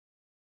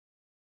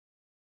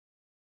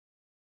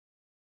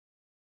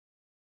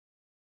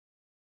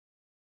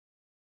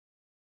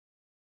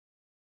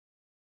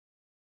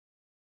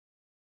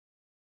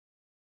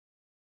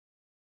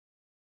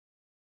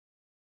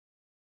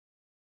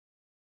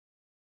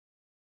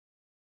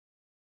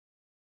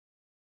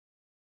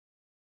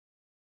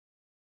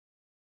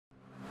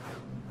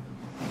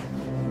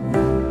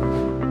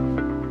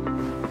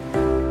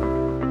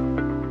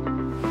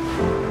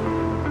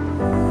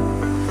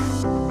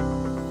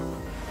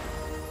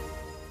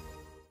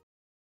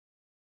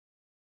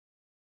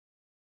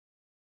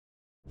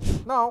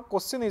Now,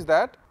 question is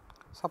that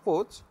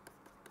suppose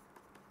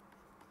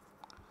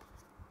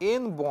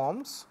n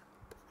bombs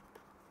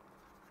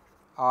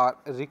are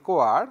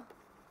required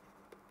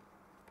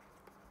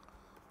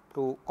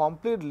to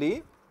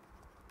completely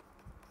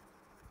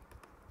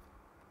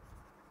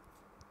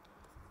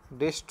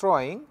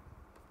destroying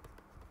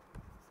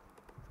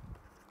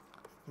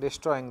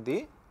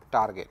the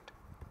target.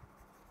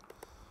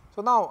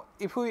 So, now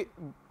if we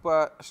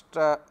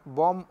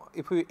bomb,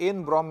 if we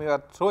n bomb you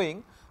are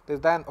throwing,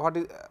 then what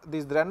is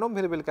this random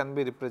variable can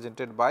be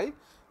represented by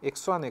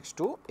x1,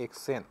 x2,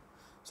 xn.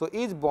 So,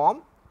 each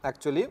bomb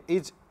actually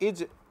each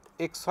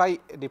xy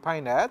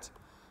defined as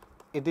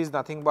it is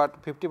nothing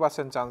but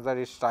 50% chance that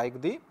it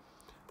strike the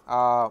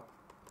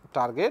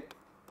target.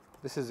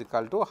 This is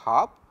equal to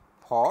half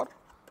for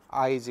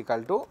I is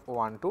equal to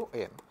 1 to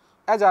n.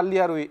 As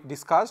earlier we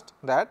discussed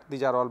that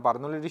these are all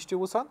Bernoulli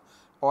distribution,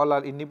 all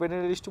are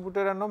independently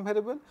distributed random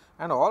variable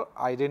and all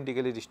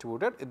identically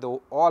distributed, they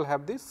all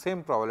have the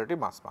same probability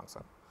mass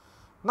function.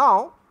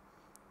 Now,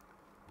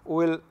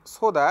 we will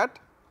show that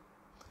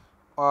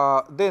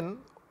then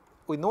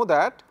we know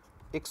that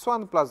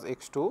x1 plus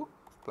x2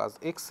 plus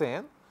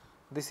xn,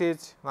 this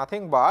is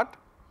nothing but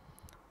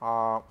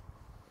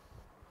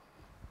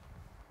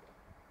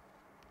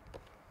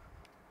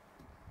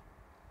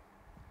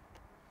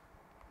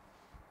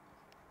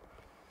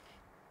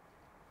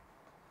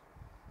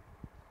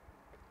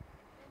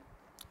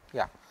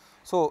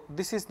So,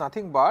 this is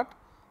nothing but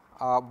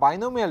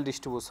binomial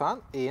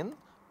distribution in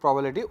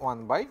probability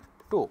 1 by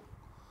 2.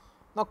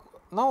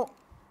 Now,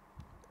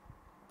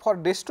 for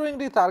destroying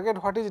the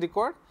target, what is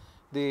required?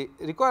 The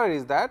required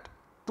is that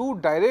 2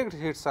 direct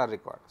hits are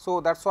required.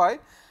 So, that is why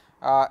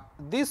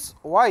this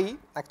y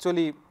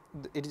actually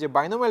it is a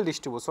binomial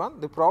distribution.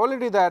 The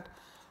probability that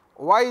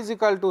y is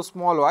equal to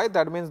small y,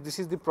 that means this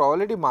is the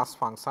probability mass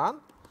function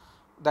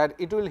that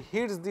it will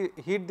hit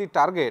the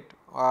target,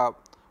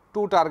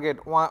 2 target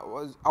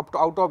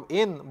out of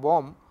n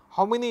bomb,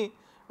 how many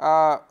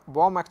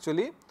bomb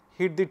actually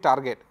hit the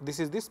target, this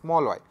is the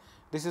small y.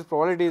 This is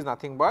probability is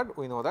nothing but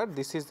we know that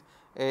this is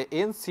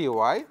n c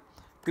y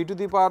p to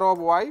the power of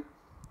y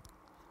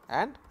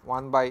and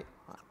 1 by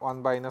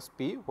minus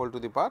p whole to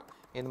the power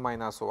n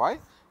minus y.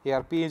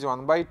 Here p is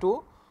 1 by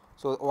 2.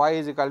 So, y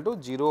is equal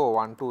to 0,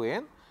 1 to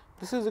n,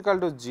 this is equal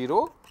to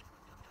 0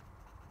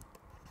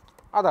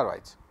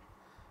 otherwise.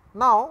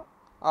 Now,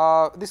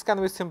 this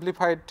can be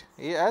simplified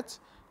as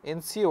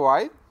n c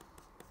y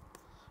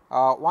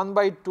 1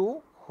 by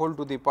 2 whole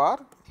to the power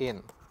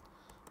n,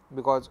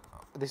 because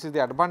this is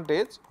the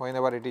advantage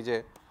whenever it is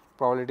a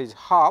probability is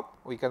half,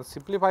 we can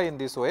simplify in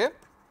this way.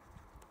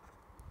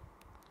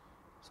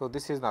 So,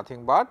 this is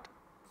nothing but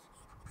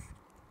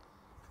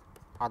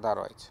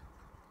otherwise.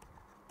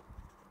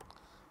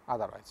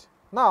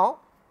 Now,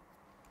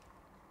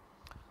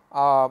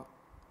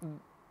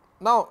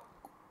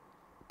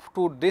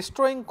 to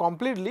destroying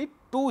completely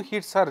 2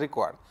 hits are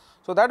required.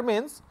 So, that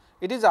means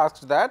it is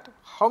asked that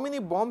how many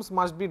bombs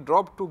must be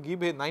dropped to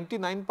give a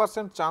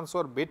 99% chance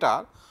or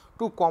better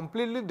to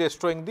completely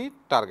destroying the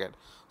target.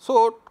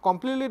 So,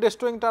 completely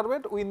destroying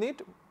target we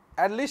need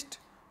at least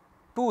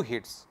 2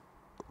 hits.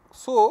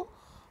 So,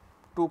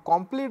 to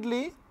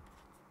completely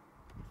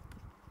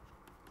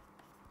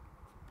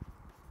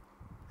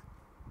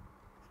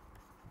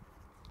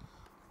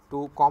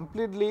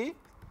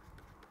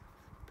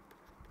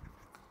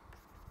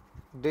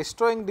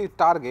destroying the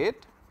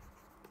target,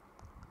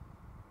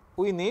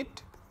 we need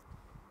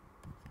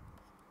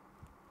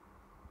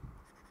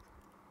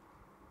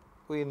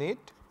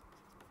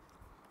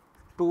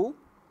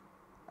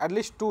at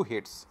least 2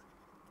 hits,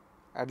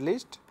 at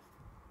least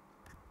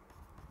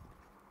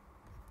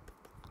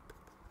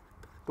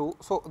 2.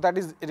 So, that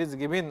is it is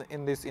given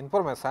in this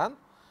information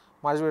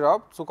must be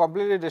dropped. So,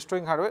 completely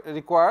destroying hardware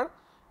required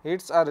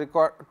hits are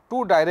required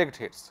 2 direct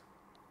hits,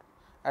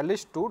 at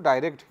least 2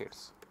 direct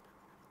hits.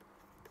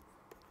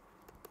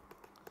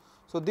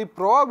 So, the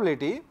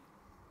probability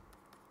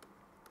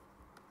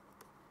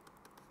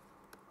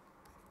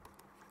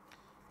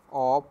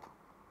of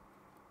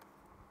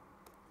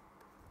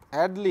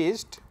at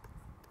least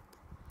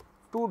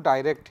 2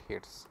 direct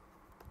hits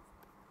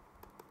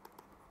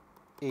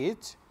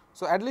is,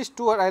 so at least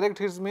 2 direct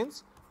hits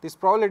means this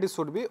probability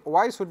should be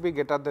y should be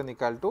greater than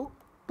equal to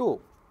 2.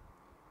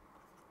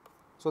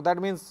 So, that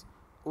means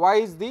y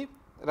is the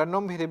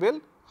random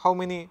variable, how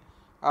many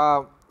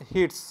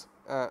hits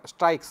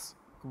strikes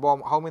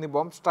bomb, how many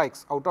bombs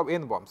strikes out of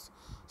n bombs.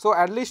 So,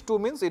 at least 2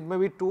 means it may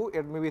be 2,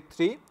 it may be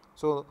 3.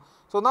 So,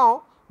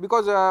 now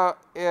because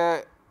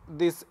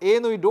this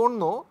n we do not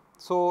know,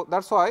 so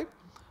that is why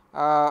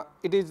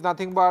it is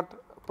nothing but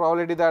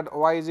probability that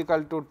y is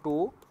equal to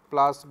 2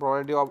 plus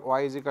probability of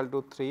y is equal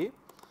to 3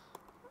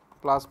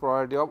 plus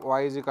probability of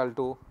y is equal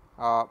to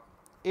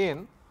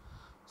n.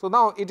 So,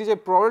 now it is a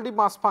probability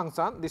mass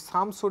function, the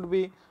sum should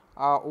be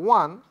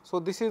 1. So,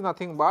 this is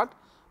nothing but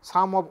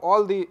sum of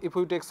all the, if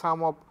we take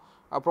sum of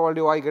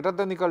probability y greater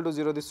than equal to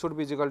 0, this should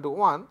be equal to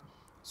 1.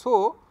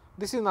 So,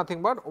 this is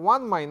nothing but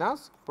 1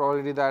 minus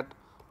probability that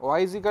y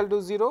is equal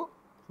to 0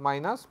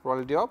 minus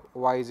probability of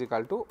y is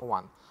equal to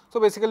 1. So,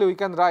 basically we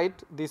can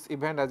write this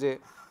event as a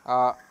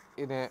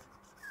in a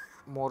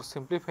more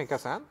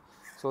simplification.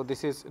 So,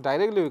 this is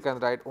directly we can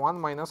write 1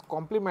 minus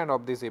complement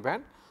of this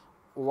event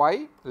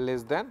y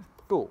less than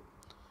 2.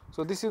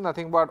 So, this is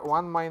nothing but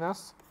 1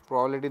 minus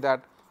probability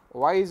that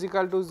y is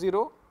equal to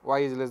 0, y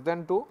is less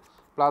than 2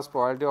 plus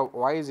probability of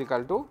y is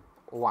equal to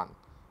 1.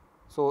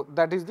 So,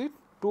 that is the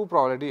 2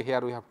 probability here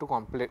we have to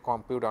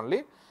compute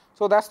only.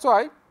 So, that is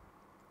why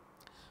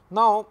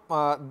now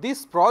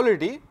this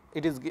probability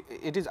it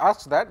is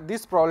asked that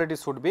this probability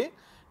should be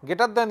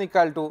greater than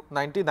equal to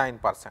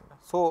 99%.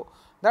 So,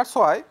 that is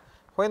why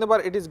whenever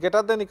it is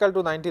greater than equal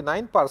to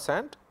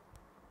 99%,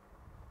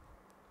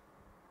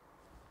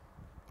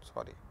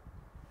 sorry.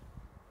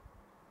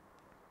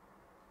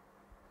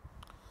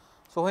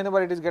 So,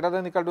 whenever it is greater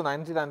than equal to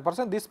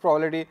 99%, this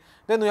probability,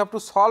 then we have to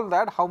solve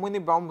that how many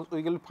bombs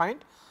we will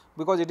find,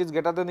 because it is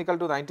greater than equal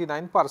to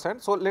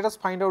 99%. So, let us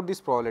find out this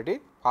probability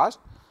first,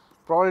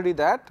 probability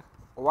that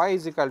y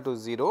is equal to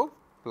 0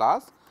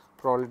 plus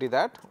probability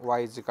that y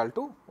is equal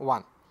to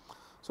 1.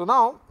 So,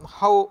 now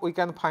how we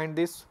can find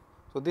this?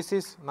 So, this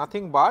is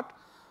nothing but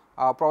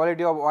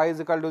probability of y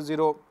is equal to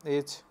 0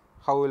 is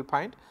how we will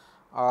find,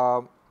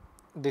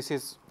 this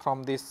is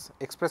from this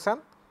expression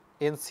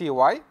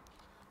NCy.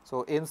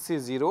 So, NC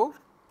 0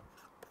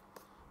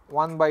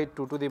 1 by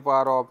 2 to the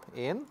power of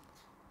n,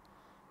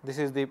 this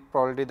is the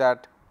probability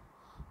that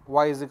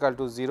y is equal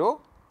to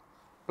 0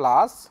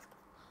 plus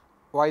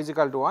y is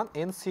equal to 1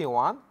 NC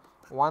 1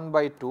 1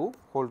 by 2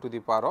 whole to the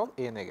power of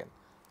n again,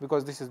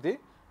 because this is the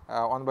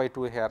 1 by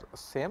 2 here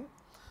same.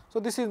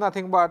 So, this is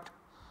nothing but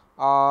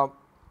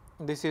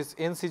this is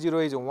NC 0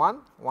 is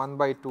 1 1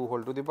 by 2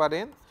 whole to the power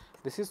n,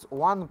 this is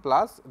 1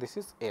 plus this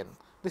is n,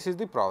 this is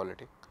the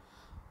probability.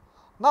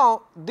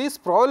 Now, this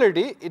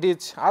probability it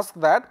is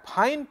asked that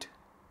find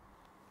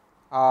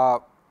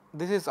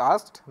this is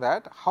asked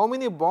that how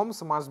many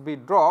bombs must be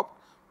dropped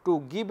to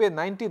give a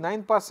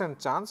 99%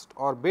 chance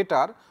or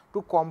better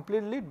to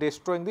completely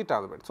destroying the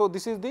target. So,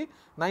 this is the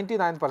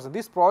 99%,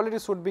 this probability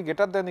should be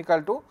greater than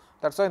equal to,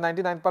 that is why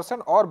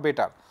 99% or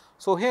better.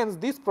 So, hence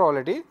this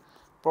probability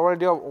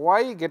of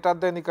y greater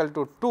than equal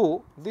to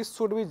 2, this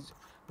should be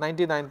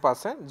 99%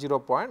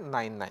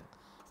 0.99,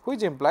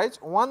 which implies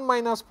 1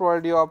 minus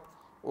probability of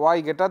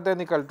y greater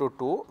than equal to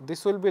 2,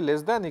 this will be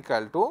less than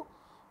equal to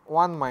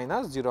 1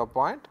 minus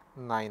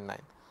 0.99,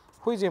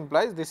 which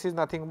implies this is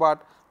nothing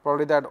but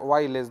probability that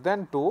y less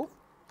than 2.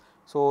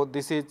 So,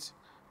 this is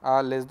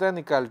less than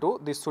equal to,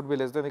 this should be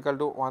less than equal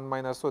to 1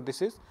 minus. So,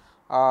 this is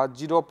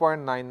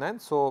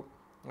 0.99. So,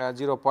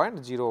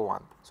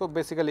 0.01. So,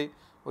 basically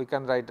we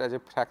can write as a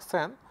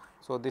fraction.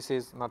 So, this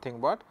is nothing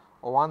but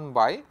 1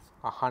 by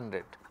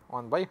 100,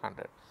 1 by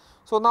 100.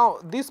 So, now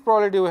this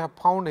probability we have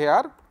found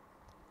here,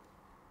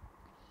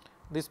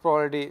 this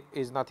probability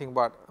is nothing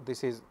but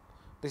this is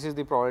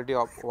the probability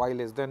of y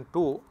less than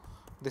 2,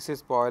 this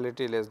is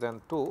probability less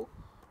than 2,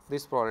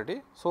 this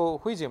probability. So,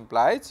 which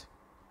implies,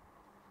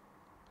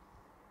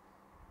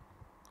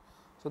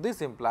 so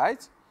this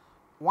implies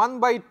 1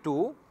 by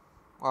 2,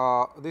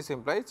 this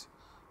implies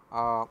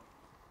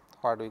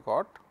what we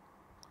got,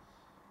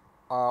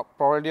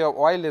 probability of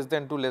y less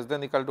than 2 less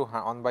than equal to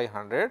 1 by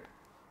 100,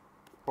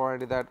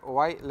 probability that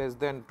y less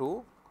than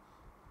 2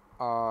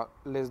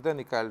 less than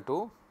equal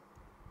to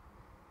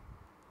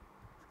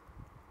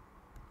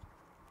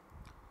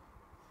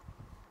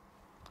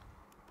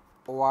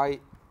y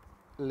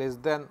less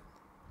than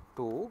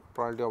 2,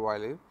 probability of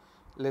y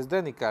less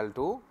than equal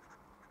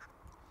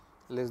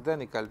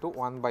to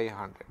 1 by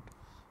 100.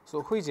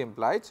 So, which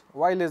implies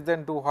y less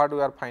than 2, what we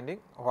are finding,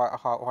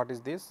 what is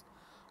this,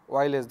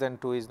 y less than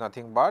 2 is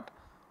nothing but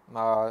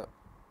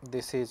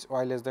this is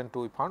y less than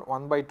 2 we found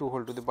 1 by 2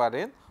 whole to the power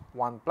n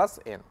 1 plus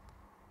n.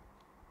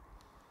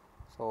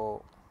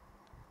 So,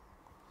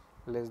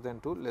 less than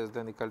 2 less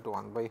than equal to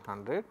 1 by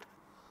 100,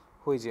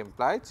 which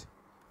implies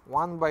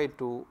 1 by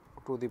 2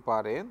 to the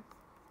power n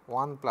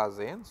 1 plus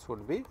n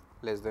should be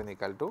less than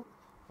equal to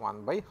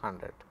 1 by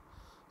 100.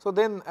 So,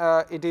 then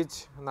it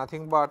is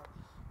nothing but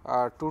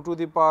 2 to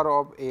the power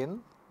of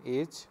n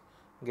is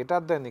greater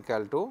than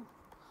equal to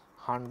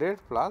 100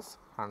 plus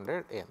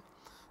 100 n.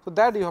 So,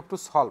 that you have to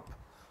solve.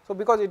 So,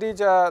 because it is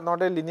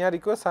not a linear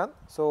equation,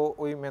 so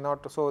we may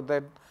not, so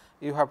that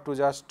you have to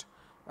just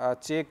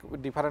check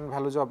different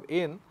values of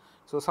n.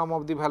 So, some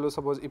of the values,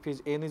 suppose if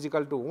n is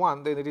equal to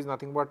 1, then it is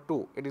nothing but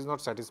 2, it is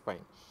not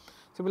satisfying.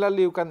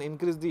 Similarly, you can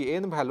increase the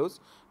n values.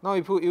 Now,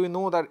 if you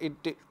know that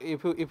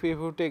if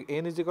you take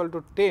n is equal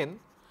to 10,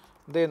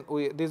 then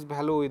this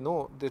value we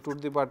know the 2 to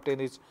the power 10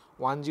 is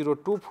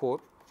 1024,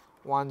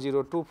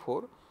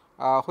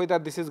 whether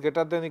this is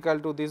greater than equal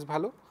to this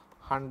value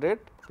 100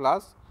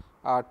 plus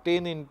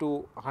 10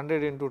 into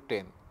 100 into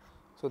 10.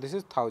 So, this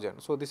is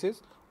 1000. So, this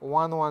is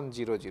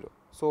 1100.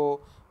 So,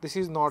 this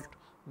is not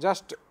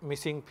just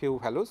missing few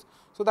values.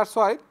 So, that is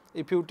why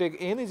if you take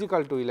n is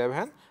equal to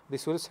 11,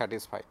 this will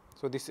satisfy.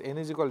 So, this n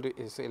is equal to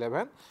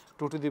 11,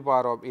 2 to the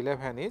power of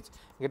 11 is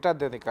greater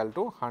than equal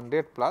to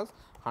 100 plus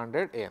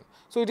 100 n.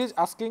 So, it is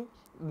asking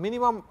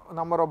minimum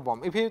number of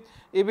bomb. If it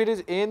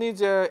is n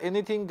is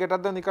anything greater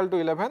than equal to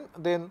 11,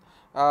 then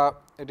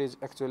it is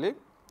actually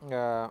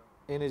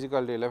n is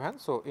equal to 11.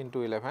 So,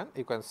 into 11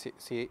 you can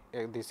see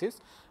this is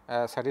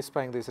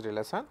satisfying this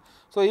relation.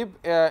 So, if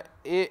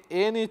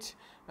n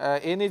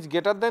is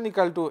greater than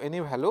equal to any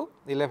value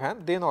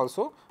 11, then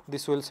also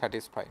this will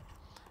satisfy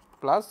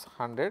plus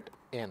 100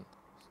 n.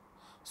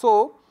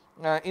 So,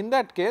 in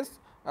that case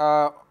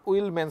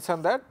we will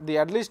mention that the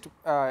at least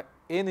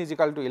n is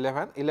equal to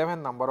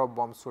 11 number of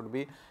bombs should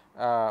be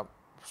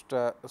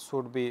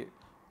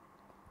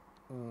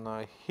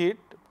hit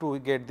to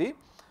get the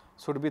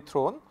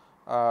thrown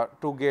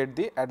to get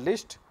the at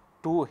least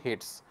 2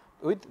 hits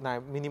with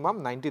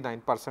minimum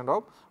 99%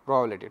 of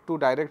probability. 2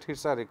 direct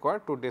hits are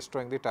required to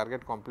destroying the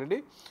target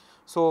completely.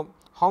 So,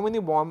 how many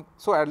bombs?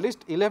 So, at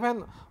least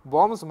 11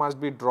 bombs must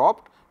be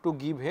dropped to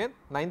give a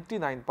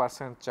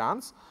 99%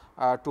 chance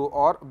to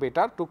or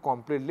better to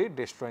completely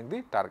destroying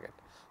the target.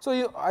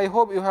 So, I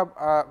hope you have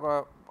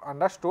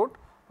understood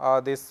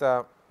this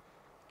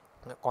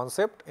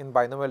concept in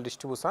binomial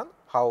distribution,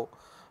 how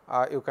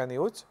you can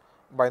use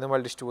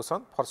binomial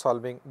distribution for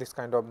solving this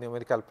kind of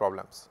numerical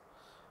problems.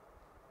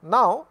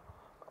 Now,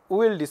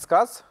 we will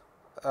discuss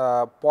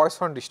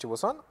Poisson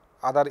distribution,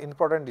 other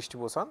important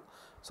distribution.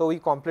 So, we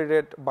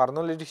completed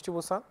Bernoulli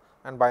distribution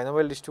and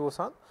binomial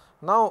distribution.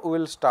 Now, we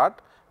will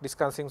start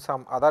discussing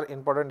some other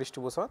important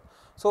distribution.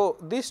 So,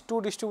 these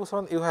two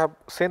distribution you have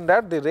seen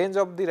that the range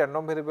of the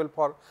random variable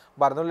for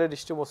Bernoulli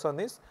distribution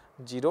is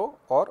 0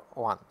 or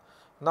 1.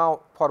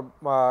 Now, for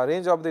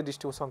range of the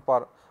distribution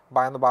for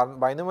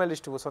binomial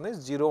distribution is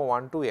 0,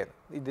 1 to n,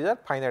 these are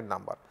finite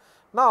number.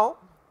 Now,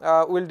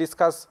 we will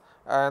discuss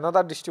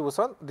another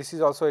distribution. This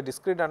is also a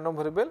discrete random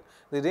variable.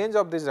 The range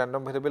of this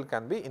random variable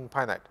can be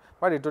infinite,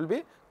 but it will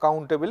be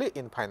countably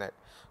infinite.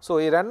 So,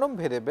 a random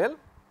variable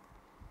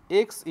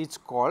x is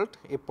called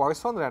a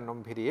Poisson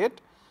random variate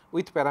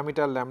with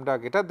parameter lambda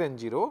greater than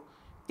 0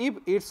 if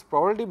its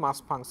probability mass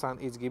function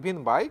is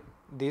given by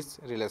this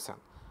relation.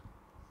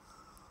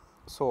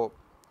 So,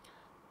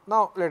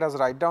 now let us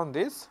write down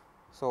this.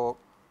 So,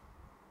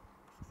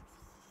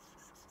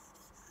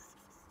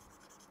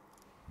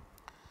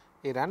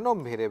 a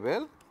random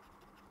variable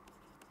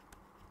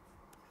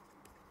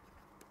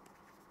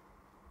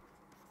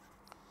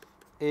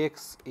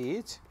x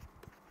is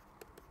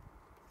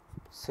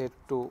said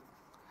to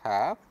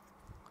have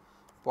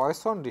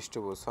Poisson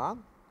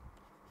distribution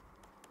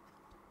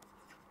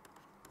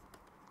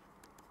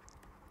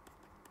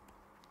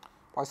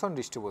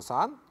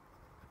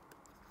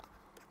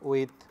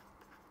with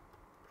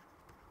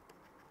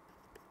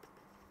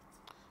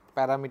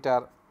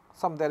parameter,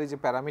 there is a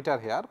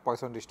parameter here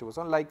Poisson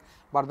distribution, like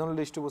Bernoulli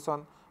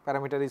distribution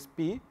parameter is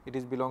p, it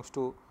is belongs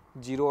to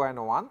 0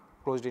 and 1,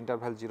 closed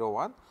interval 0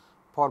 1.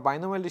 For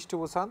binomial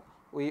distribution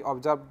we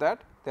observe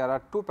that there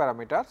are two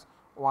parameters,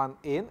 one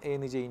n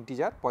is a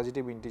integer,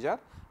 positive integer,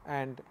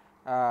 and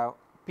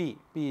p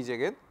is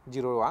again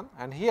 0 1,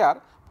 and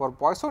here for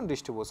Poisson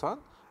distribution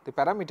the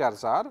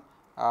parameters are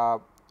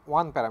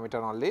one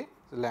parameter only,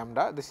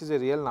 lambda. This is a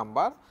real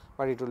number,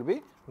 but it will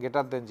be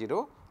greater than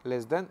 0,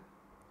 less than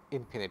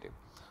infinity.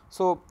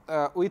 So,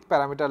 with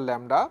parameter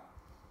lambda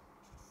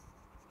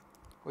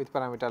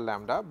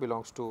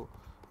belongs to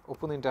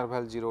open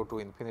interval 0 to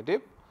infinity,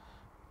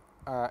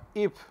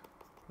 if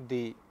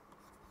the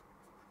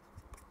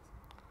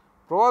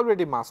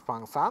probability mass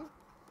function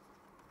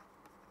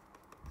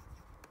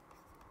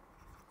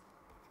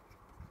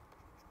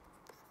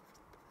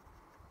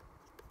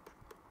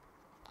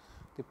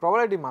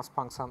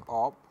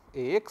of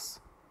x,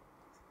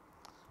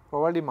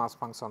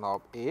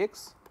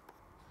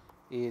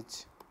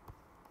 is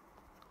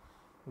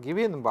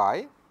given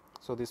by,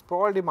 so this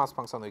probability mass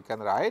function we can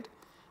write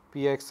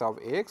p x of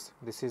x,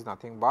 this is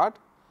nothing but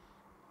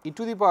e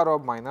to the power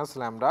of minus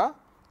lambda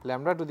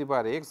to the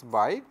power x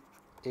by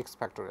x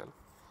factorial,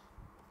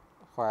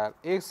 where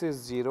x is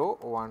 0,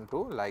 1,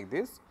 2 like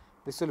this,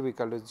 this will be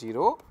equal to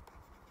 0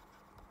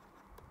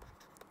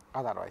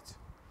 otherwise.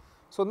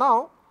 So,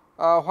 now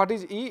what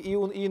is e?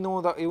 You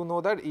know that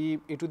e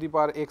to the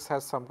power x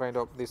has some kind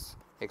of this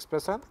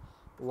expression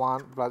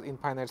 1 plus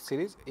infinite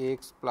series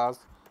x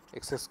plus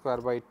x square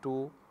by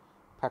 2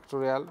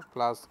 factorial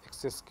plus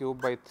x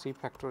cube by 3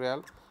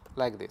 factorial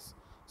like this.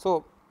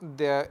 So,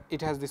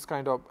 it has this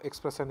kind of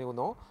expression, you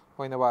know,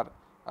 whenever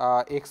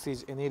x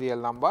is any real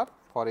number,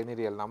 for any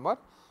real number.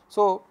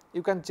 So,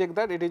 you can check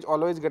that it is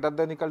always greater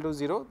than equal to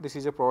 0, this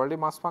is a probability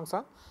mass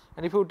function,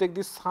 and if you take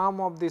the sum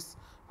of this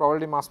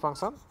probability mass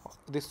function,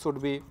 this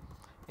should be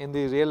in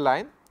the real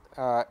line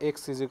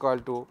x is equal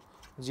to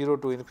 0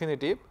 to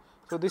infinity.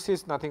 So, this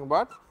is nothing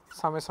but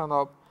summation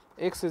of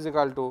x is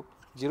equal to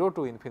 0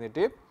 to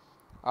infinity.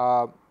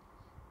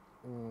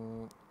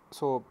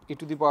 So, e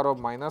to the power of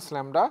minus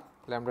lambda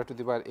to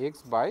the power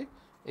x by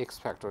x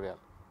factorial.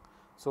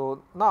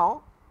 So,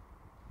 now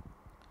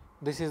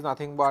this is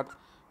nothing but,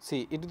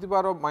 see, e to the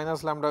power of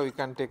minus lambda we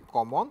can take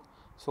common.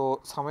 So,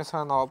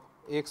 summation of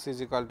x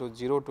is equal to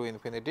 0 to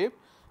infinity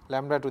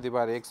lambda to the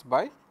power x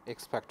by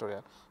x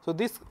factorial. So,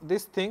 these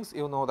things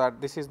you know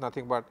that this is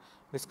nothing but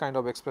this kind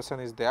of expression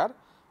is there.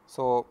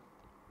 So,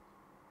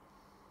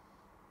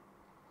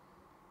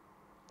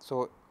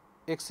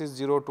 x is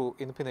 0 to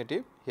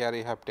infinity, here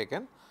I have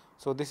taken.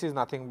 So, this is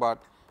nothing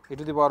but e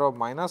to the power of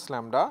minus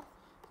lambda,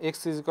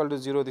 x is equal to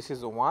 0, this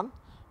is 1,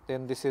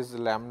 then this is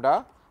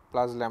lambda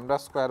plus lambda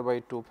square by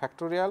 2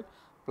 factorial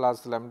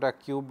plus lambda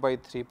cube by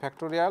 3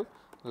 factorial,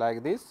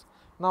 like this.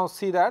 Now,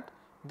 see that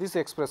this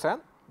expression,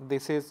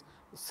 this is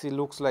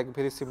looks like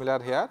very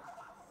similar here.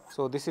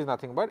 So, this is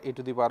nothing but e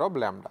to the power of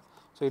lambda.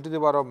 So, e to the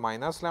power of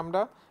minus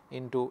lambda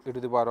into e to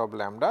the power of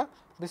lambda,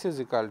 this is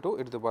equal to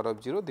e to the power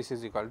of 0, this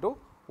is equal to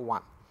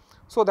 1.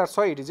 So, that is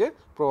why it is a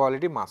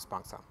probability mass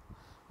function.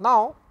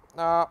 Now,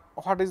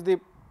 what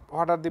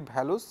are the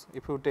values?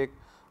 If you take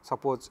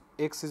suppose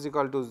x is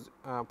equal to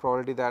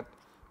probability that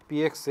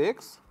p x,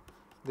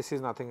 this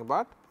is nothing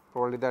but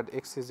probability that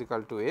x is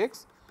equal to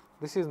x,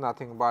 this is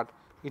nothing but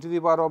e to the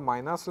power of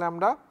minus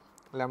lambda,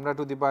 lambda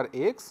to the power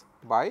x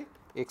by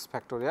x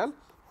factorial,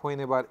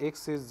 whenever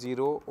x is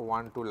 0,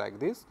 1, 2 like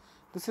this,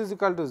 this is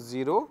equal to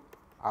 0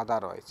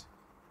 otherwise.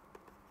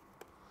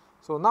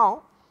 So,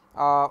 now,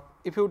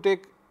 if you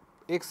take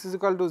x is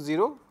equal to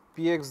 0,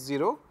 p x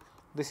 0,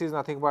 this is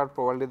nothing but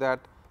probability that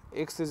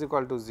x is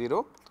equal to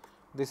 0,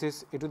 this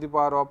is e to the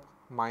power of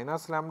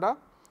minus lambda,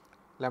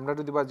 lambda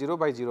to the power 0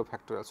 by 0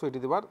 factorial. So, e to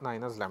the power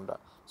minus lambda.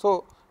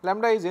 So,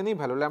 lambda is any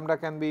value, lambda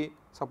can be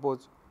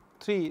suppose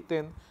 3,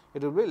 then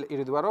it will be e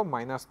to the power of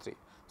minus 3.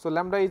 So,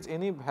 lambda is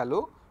any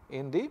value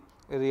in the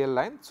real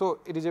line. So,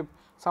 it is a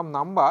some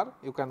number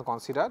you can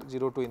consider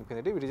 0 to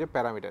infinity, it is a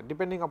parameter,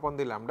 depending upon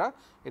the lambda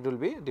it will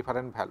be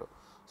different value.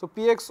 So,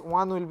 p x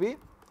 1 will be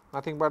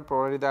nothing but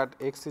probability that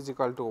x is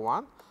equal to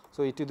 1.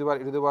 So, e to the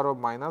power of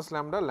minus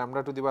lambda,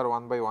 lambda to the power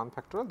 1 by 1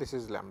 factorial, this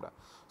is lambda.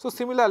 So,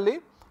 similarly,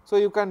 so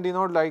you can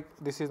denote like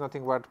this is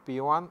nothing but p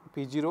 1,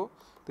 p 0,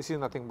 this is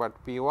nothing but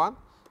p 1.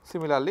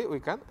 Similarly, we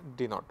can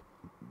denote.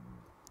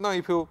 Now,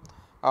 if you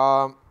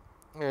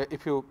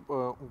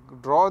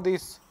draw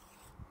this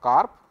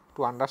curve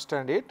to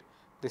understand it,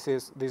 this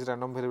is this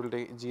random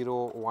variability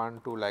 0,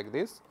 1, 2 like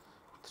this,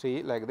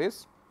 3 like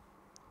this.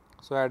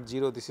 So, at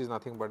 0 this is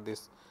nothing but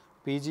this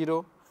p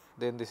 0,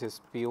 then this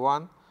is p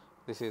 1,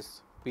 this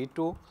is p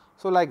 2.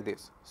 So, like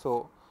this.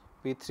 So,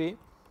 p 3.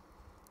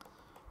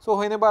 So,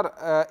 whenever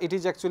it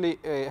is actually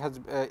has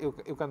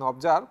you can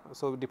observe.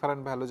 So,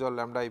 different values of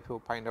lambda if you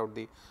find out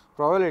the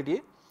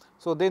probability.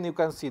 So, then you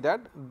can see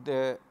that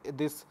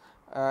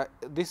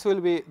this will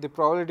be the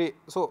probability.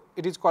 So,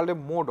 it is called a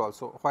mode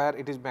also, where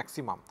it is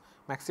maximum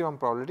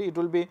probability, it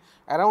will be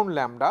around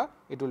lambda,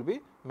 it will be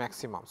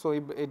maximum. So,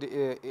 if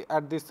it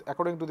at this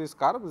according to this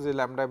curve, the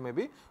lambda may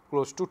be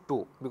close to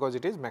 2, because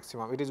it is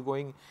maximum, it is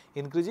going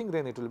increasing,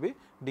 then it will be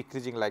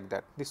decreasing like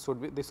that. This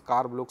should be, this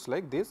curve looks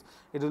like this,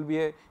 it will be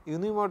a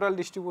unimodal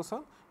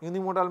distribution.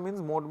 Unimodal means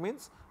mode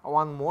means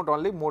one mode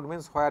only, mode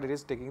means where it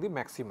is taking the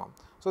maximum.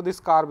 So, this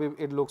curve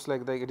it looks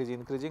like that it is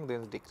increasing,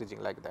 then decreasing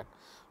like that.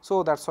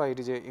 So, that is why it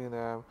is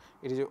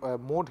a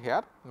mode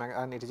here,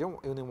 and it is a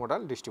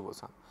unimodal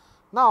distribution.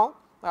 Now,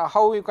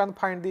 how you can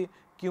find the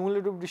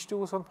cumulative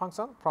distribution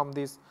function from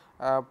this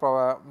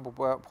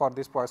for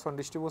this Poisson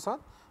distribution?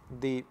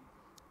 The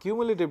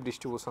cumulative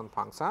distribution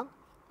function,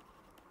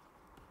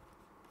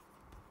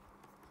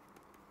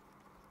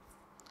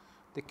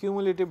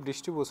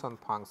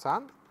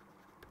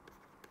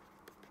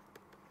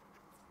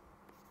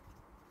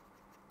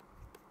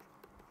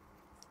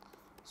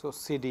 so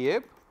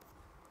CDF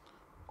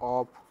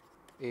of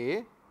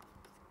a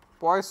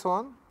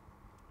Poisson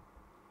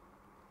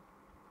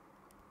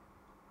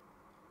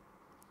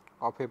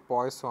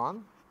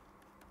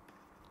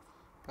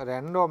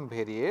random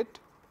variate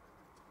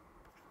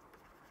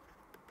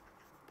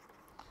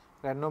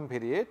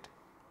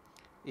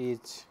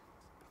is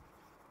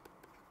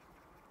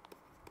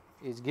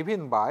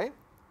given by.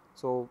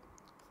 So,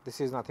 this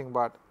is nothing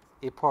but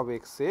f of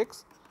x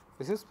x,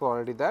 this is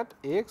probability that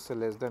x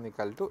less than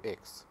equal to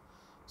x.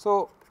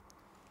 So,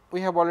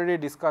 we have already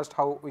discussed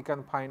how we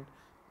can find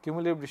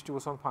cumulative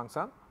distribution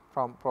function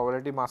from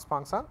probability mass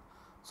function.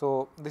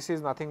 So, this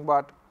is nothing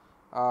but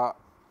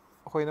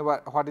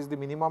whenever what is the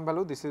minimum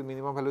value, this is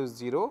minimum value is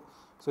 0.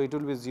 So, it will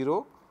be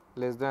 0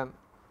 less than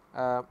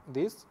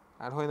this,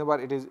 and whenever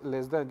it is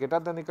less than greater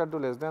than equal to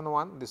less than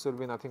 1, this will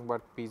be nothing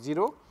but p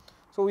 0.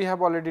 So, we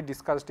have already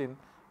discussed in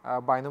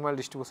binomial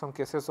distribution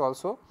cases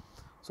also.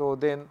 So,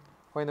 then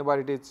whenever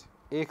it is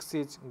x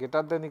is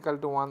greater than equal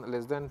to 1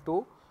 less than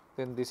 2,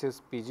 then this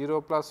is p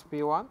 0 plus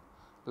p 1,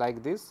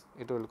 like this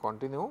it will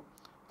continue.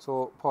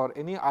 So, for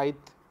any I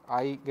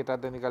greater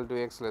than equal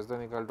to x less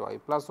than equal to I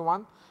plus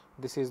 1,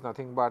 this is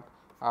nothing but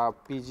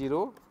p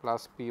 0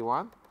 plus p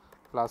 1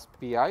 plus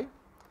p I,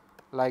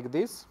 like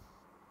this.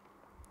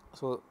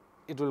 So,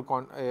 it will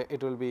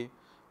be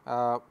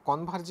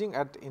converging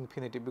at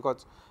infinity,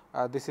 because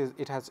this is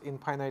it has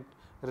infinite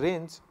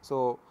range.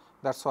 So,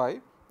 that is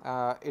why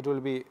it will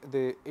be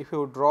the, if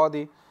you draw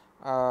the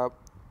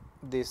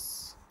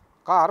this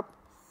curve,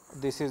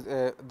 this is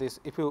this,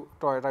 if you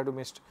try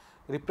to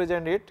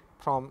represent it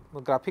from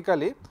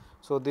graphically.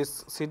 So,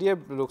 this CDF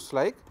looks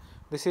like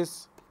this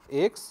is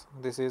x,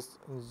 this is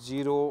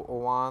 0,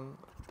 1,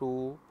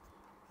 2,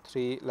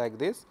 3 like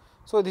this.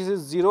 So, this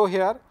is 0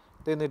 here,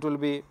 then it will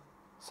be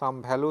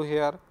some value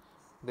here,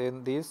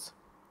 then this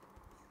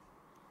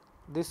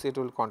it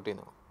will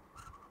continue.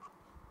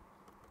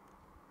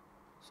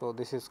 So,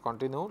 this is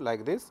continue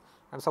like this,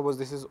 and suppose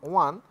this is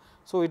 1.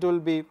 So, it will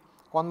be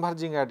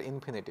converging at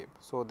infinitive.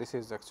 So, this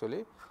is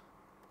actually,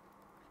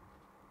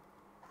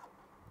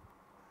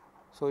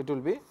 so it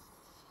will be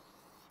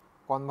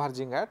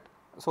converging at,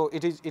 so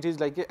it is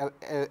like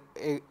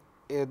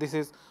this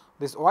is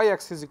this y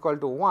axis equal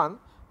to 1,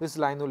 this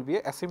line will be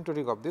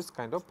asymptotic of this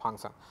kind of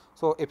function.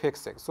 So, f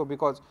x x. So,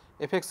 because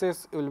f x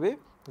x will be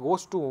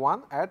goes to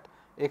 1 at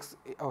x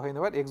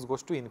whenever x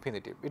goes to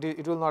infinity.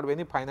 It will not be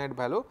any finite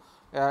value,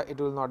 it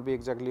will not be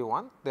exactly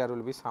 1, there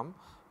will be some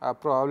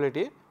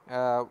probability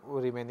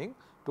remaining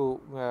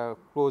to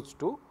close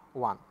to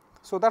 1.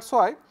 So, that is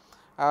why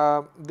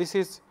this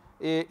is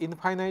a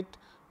infinite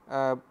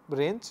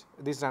range,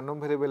 this random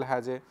variable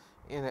has a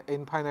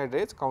infinite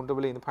range,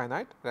 countably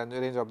infinite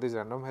range of this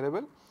random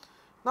variable.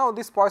 Now,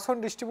 this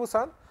Poisson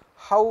distribution,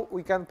 how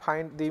we can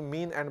find the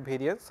mean and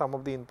variance, some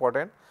of the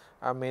important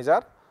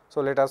measure.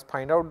 So, let us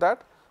find out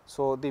that.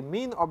 So, the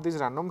mean of this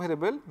random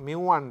variable mu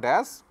 1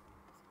 dash,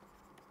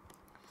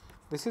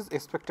 this is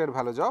expected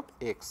values of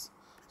x.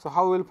 So,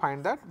 how we will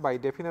find that? By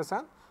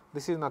definition,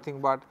 this is nothing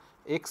but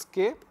x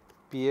k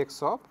p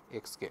x of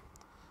x k.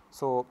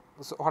 So,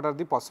 what are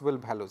the possible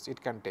values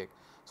it can take?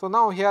 So,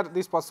 now here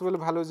this possible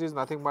values is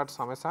nothing but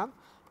summation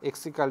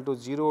x equal to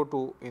 0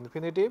 to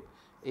infinity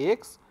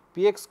x,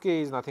 p x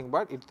k is nothing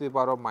but e to the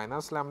power of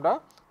minus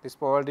lambda, this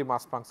probability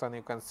mass function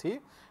you can see,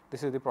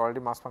 this is the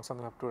probability mass function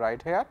we have to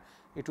write here,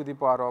 e to the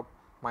power of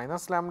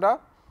minus lambda,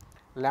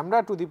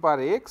 lambda to the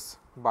power x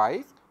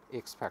by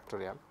x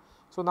factorial.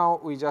 So, now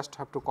we just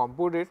have to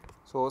compute it.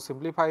 So,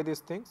 simplify these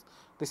things,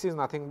 this is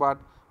nothing but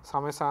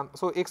summation.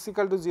 So, x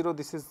equal to 0,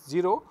 this is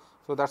 0.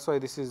 So, that is why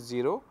this is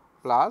 0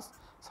 plus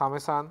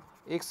summation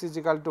x is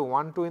equal to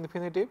 1 to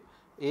infinity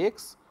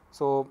x.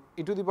 So,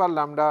 e to the power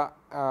lambda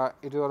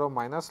e to the power of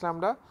minus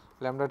lambda,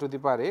 lambda to the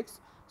power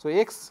x. So,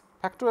 x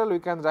factorial we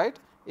can write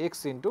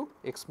x into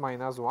x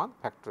minus 1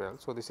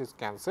 factorial. So, this is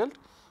cancelled.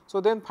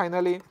 So, then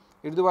finally,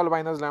 e to the power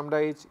minus lambda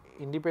is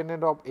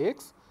independent of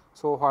x.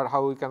 So,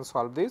 how we can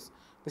solve this?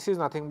 This is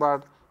nothing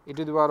but e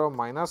to the power of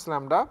minus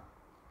lambda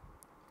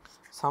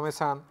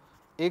summation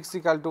x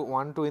equal to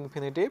 1 to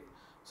infinity.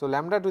 So,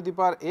 lambda to the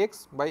power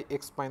x by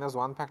x minus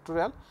 1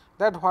 factorial,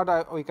 that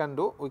what we can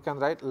do, we can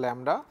write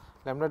lambda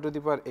to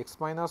the power x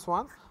minus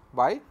 1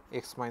 by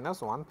x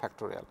minus 1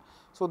 factorial.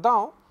 So,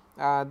 now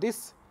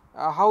this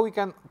how we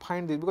can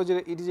find this, because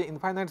it is an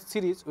infinite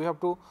series, we have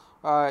to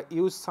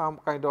use some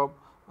kind of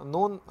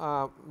known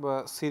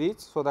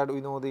series, so that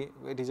we know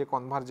it is a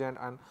convergent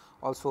and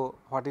also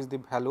what is the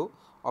value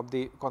of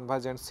the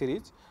convergent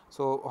series.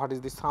 So, what is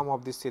the sum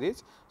of this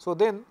series. So,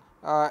 then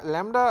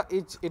lambda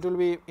it will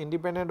be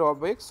independent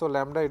of x. So,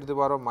 lambda e to the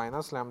power of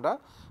minus lambda.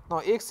 Now,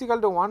 x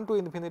equal to 1 to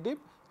infinity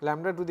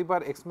lambda to the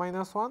power x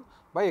minus 1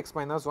 by x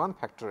minus 1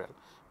 factorial.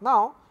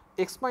 Now,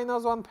 x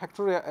minus 1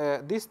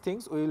 factorial these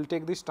things we will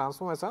take this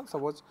transformation,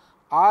 suppose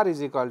r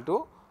is equal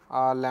to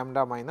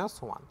lambda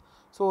minus 1.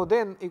 So,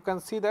 then you can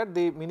see that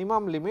the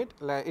minimum limit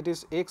it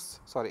is x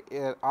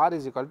r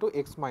is equal to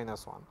x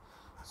minus 1.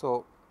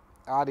 So,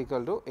 r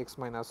equal to x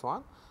minus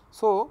 1.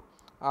 So,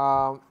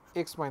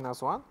 x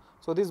minus 1.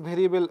 So, this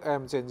variable I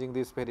am changing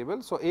this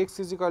variable. So, x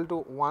is equal to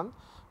 1,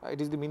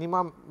 it is the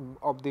minimum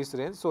of this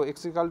range. So,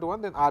 x equal to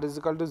 1, then r is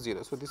equal to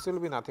 0. So, this will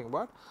be nothing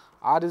but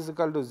r is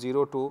equal to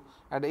 0 to,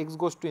 and x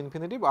goes to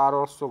infinity, r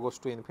also goes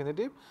to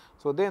infinity.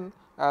 So, then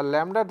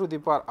lambda to the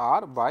power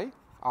r by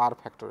r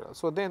factorial.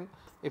 So, then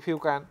if you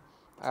can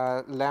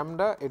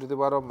lambda e to the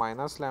power of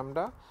minus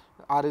lambda,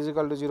 r is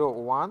equal to 0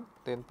 1,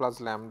 then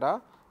plus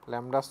lambda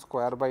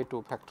square by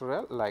 2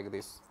 factorial like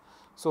this.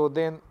 So,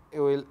 then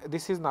you will,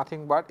 this is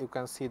nothing but you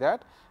can see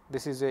that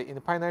this is a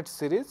infinite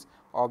series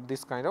of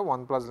this kind of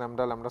 1 plus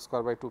lambda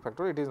square by 2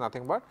 factorial, it is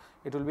nothing but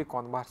it will be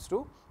converged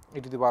to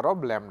e to the power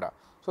of lambda.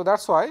 So, that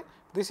is why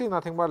this is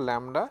nothing but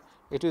lambda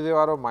e to the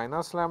power of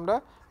minus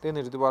lambda, then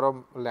e to the power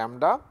of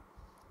lambda.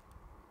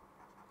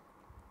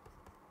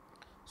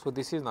 So,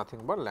 this is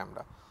nothing but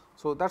lambda.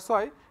 So, that is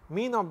why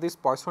mean of this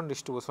Poisson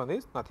distribution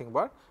is nothing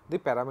but the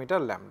parameter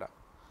lambda.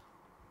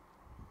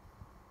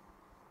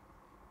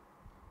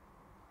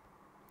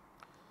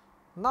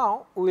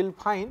 Now, we will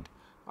find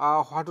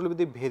what will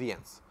be the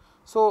variance.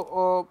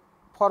 So,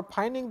 for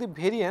finding the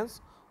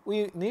variance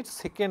we need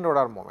second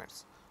order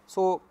moments.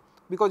 So,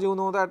 because you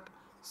know that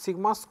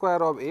sigma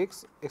square of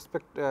x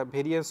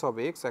variance of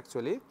x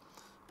actually,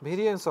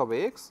 variance of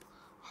x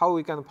how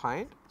we can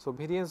find. So,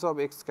 variance of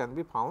x can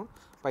be found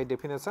by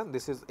definition,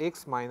 this is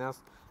x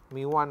minus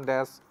mu 1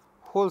 dash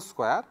whole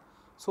square.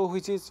 So,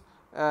 which is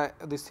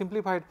the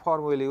simplified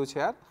form we will use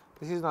here,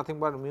 this is nothing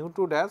but mu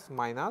 2 dash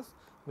minus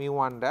mu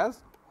 1 dash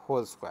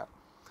whole square.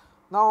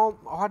 Now,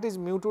 what is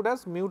mu 2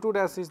 dash? Mu 2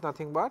 dash is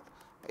nothing but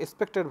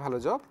expected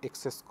values of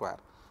x square.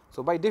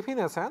 So, by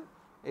definition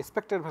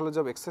expected values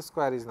of x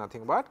square is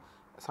nothing but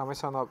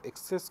summation of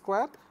x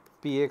square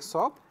px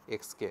of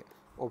xk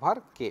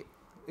over k,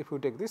 if you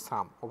take this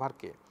sum over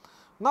k.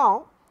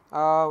 Now,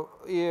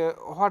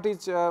 what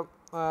is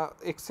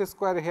x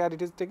square here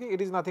it is taking?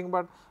 It is nothing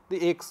but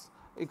the x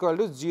equal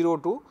to 0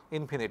 to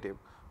infinitive.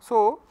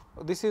 So,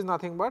 this is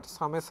nothing but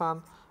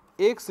summation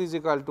x is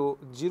equal to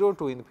 0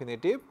 to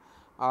infinitive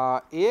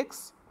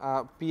x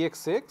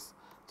pxx.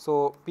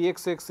 So,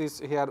 pxx is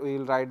here we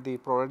will write the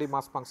probability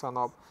mass function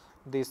of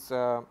this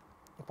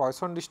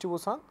Poisson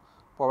distribution.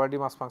 Probability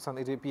mass function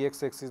it is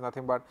pxx is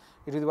nothing but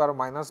e to the power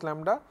minus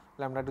lambda,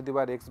 lambda to the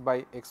power x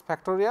by x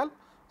factorial.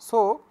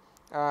 So,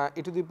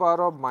 e to the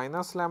power of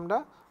minus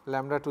lambda,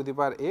 lambda to the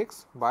power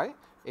x by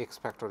x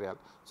factorial.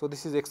 So,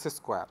 this is x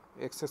square,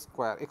 x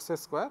square, x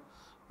square.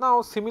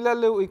 Now,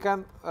 similarly, we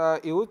can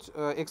use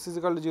x is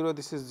equal to 0,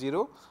 this is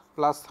 0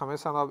 plus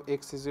summation of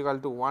x is equal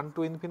to 1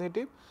 to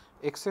infinitive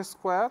x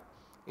square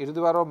e to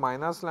the power of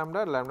minus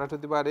lambda, lambda to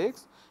the power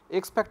x,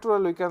 x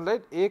factorial we can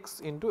write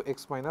x into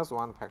x minus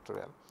 1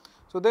 factorial.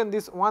 So, then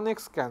this 1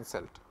 x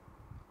cancelled,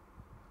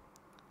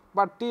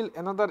 but till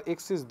another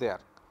x is there.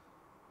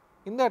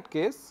 In that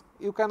case,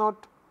 you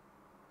cannot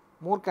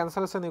more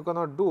cancellation you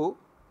cannot do.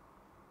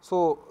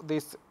 So,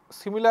 this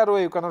similar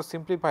way you cannot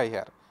simplify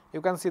here.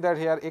 You can see that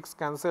here x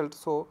cancelled.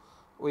 So,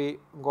 we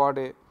got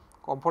a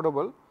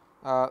comfortable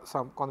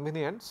some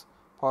convenience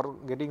for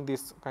getting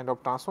this kind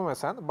of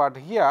transformation, but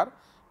here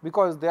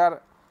because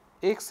there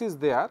x is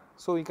there.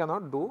 So, we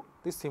cannot do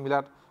this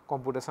similar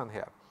computation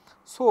here.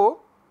 So,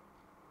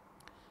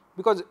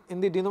 because in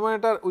the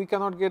denominator we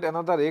cannot get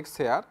another x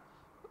here.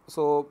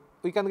 So,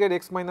 we can get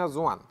x minus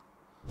 1.